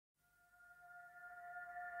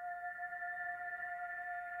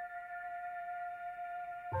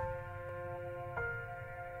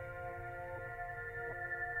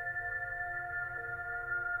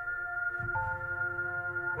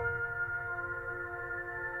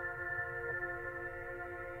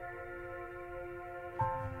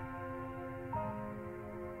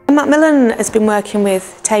Macmillan has been working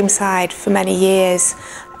with Tameside for many years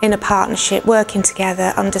in a partnership, working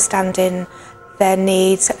together, understanding their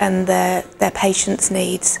needs and their patients'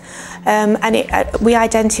 needs. We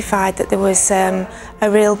identified that there was a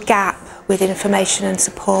real gap with information and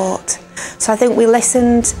support. So I think we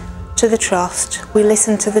listened to the trust, we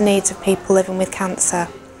listened to the needs of people living with cancer,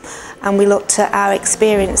 and we looked at our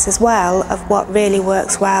experience as well of what really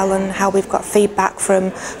works well and how we've got feedback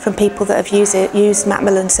from people that have used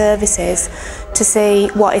Macmillan services to see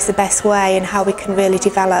what is the best way and how we can really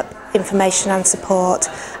develop information and support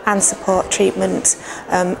treatment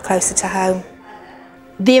closer to home.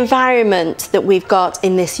 The environment that we've got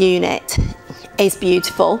in this unit is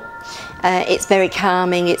beautiful. It's very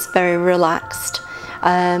calming, it's very relaxed.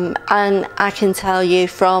 And I can tell you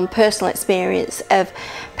from personal experience of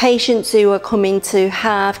patients who are coming to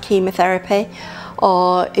have chemotherapy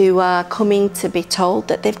or who are coming to be told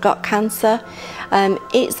that they've got cancer,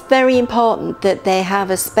 it's very important that they have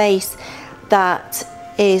a space that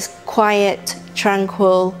is quiet,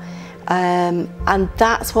 tranquil, and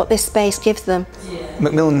that's what this space gives them.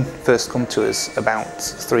 Macmillan first come to us about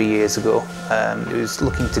 3 years ago. It was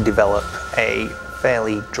looking to develop a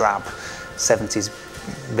fairly drab 70s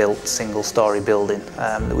built single-storey building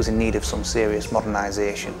that was in need of some serious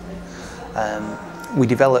modernisation. We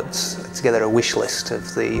developed together a wish list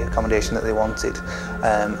of the accommodation that they wanted,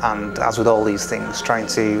 and as with all these things, trying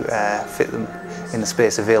to fit them in the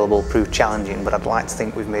space available proved challenging, but I'd like to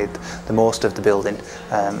think we've made the most of the building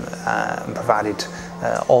and provided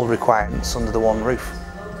all requirements under the one roof.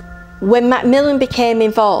 When Macmillan became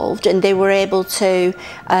involved and they were able to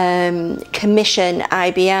commission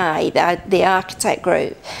IBI, the architect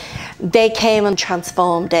group, they came and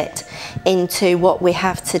transformed it into what we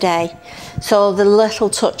have today. So the little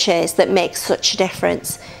touches that make such a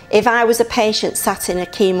difference. If I was a patient sat in a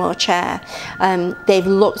chemo chair, they've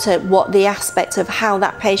looked at what the aspect of how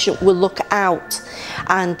that patient will look out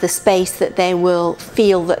and the space that they will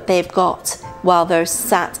feel that they've got while they're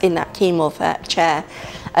sat in that chemo chair.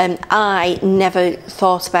 I never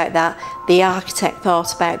thought about that. The architect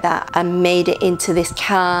thought about that and made it into this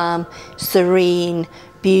calm, serene,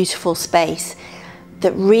 beautiful space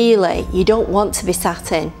that really you don't want to be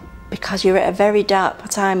sat in because you're at a very dark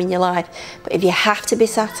time in your life. But if you have to be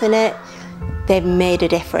sat in it, they've made a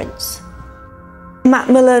difference.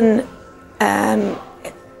 Macmillan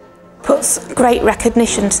puts great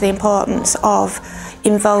recognition to the importance of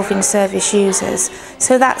involving service users.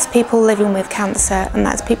 So that's people living with cancer, and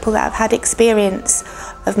that's people that have had experience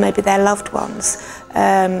of maybe their loved ones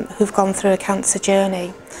who've gone through a cancer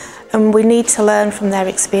journey. And we need to learn from their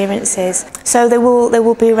experiences. So they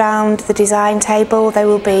will be around the design table, they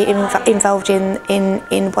will be involved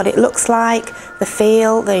in what it looks like, the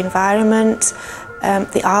feel, the environment,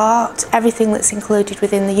 the art, everything that's included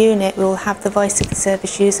within the unit. We will have the voice of the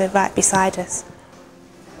service user right beside us.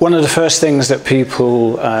 One of the first things that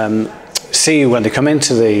people see when they come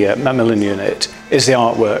into the Macmillan unit is the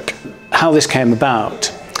artwork. How this came about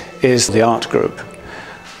is the art group.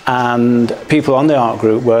 And people on the art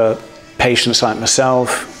group were patients like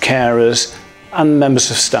myself, carers and members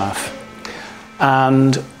of staff.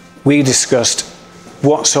 And we discussed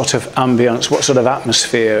what sort of ambience, what sort of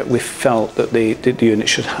atmosphere we felt that the unit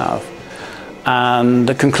should have. And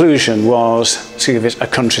the conclusion was to give it a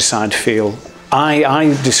countryside feel.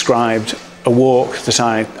 I described a walk that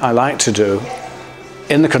I like to do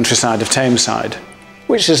in the countryside of Tameside,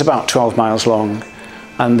 which is about 12 miles long.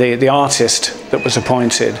 And the artist that was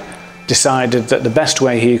appointed decided that the best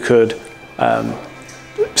way he could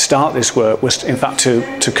start this work was in fact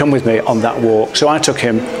to come with me on that walk. So I took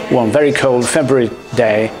him one very cold February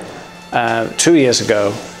day 2 years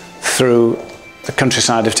ago through the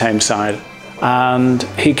countryside of Tameside, and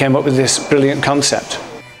he came up with this brilliant concept.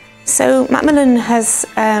 So Macmillan has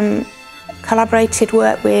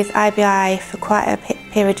worked with IBI for quite a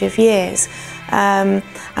period of years.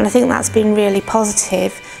 And I think that's been really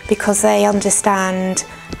positive because they understand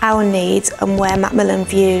our needs and where Macmillan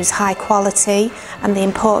views high quality and the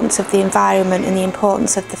importance of the environment and the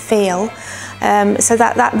importance of the feel. So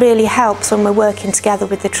that really helps when we're working together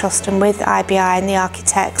with the Trust and with IBI and the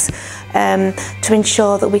architects to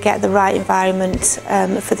ensure that we get the right environment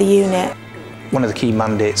for the unit. One of the key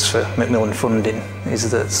mandates for Macmillan funding is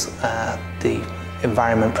that the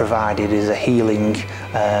environment provided is a healing,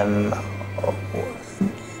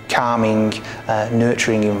 calming,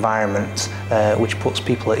 nurturing environment which puts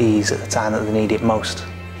people at ease at the time that they need it most.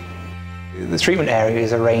 The treatment area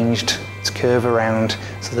is arranged to curve around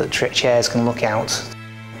so that chairs can look out.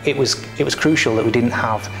 it was crucial that we didn't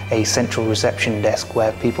have a central reception desk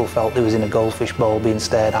where people felt they was in a goldfish bowl being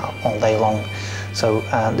stared at all day long. So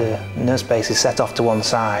the nurse base is set off to one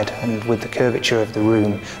side, and with the curvature of the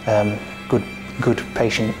room, good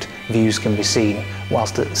patient views can be seen,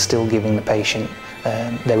 whilst still giving the patient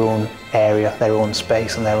their own area, their own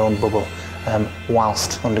space and their own bubble,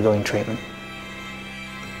 whilst undergoing treatment.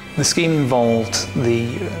 The scheme involved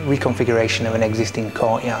the reconfiguration of an existing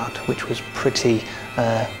courtyard, which was pretty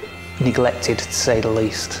neglected, to say the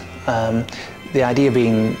least. The idea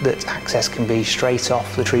being that access can be straight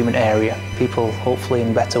off the treatment area. People, hopefully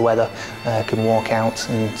in better weather, can walk out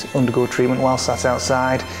and undergo treatment while sat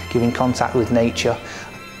outside, giving contact with nature.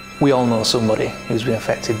 We all know somebody who's been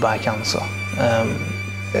affected by cancer.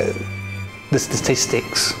 The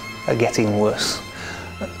statistics are getting worse.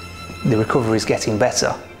 The recovery is getting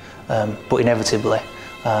better, but inevitably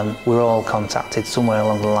we're all contacted somewhere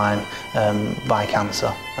along the line by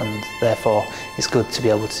cancer, and therefore it's good to be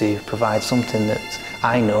able to provide something that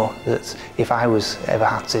I know that if I was ever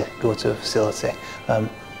had to go to a facility,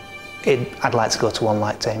 I'd like to go to one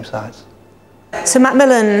like Tameside. So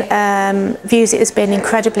Macmillan views it as being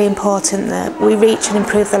incredibly important that we reach and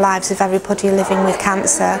improve the lives of everybody living with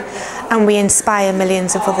cancer, and we inspire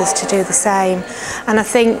millions of others to do the same. And I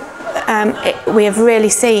think we have really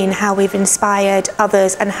seen how we've inspired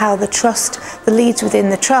others, and how the trust, the leads within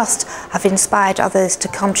the trust, have inspired others to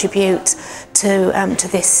contribute to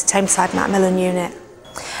this Tameside Macmillan unit.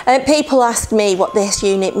 People ask me what this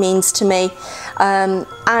unit means to me.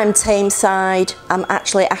 I'm Tameside, I'm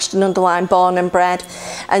actually Ashton-under-Lyne born and bred,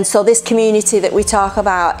 and so this community that we talk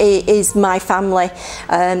about is my family,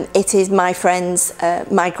 it is my friends,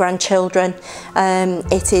 my grandchildren,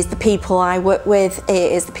 it is the people I work with,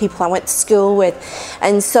 it is the people I went to school with.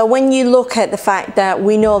 And so when you look at the fact that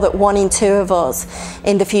we know that 1 in 2 of us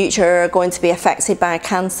in the future are going to be affected by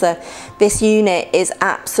cancer, this unit is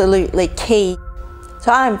absolutely key.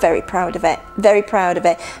 So I'm very proud of it, very proud of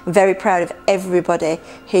it, very proud of everybody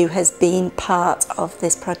who has been part of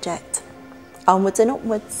this project. Onwards and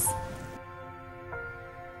upwards.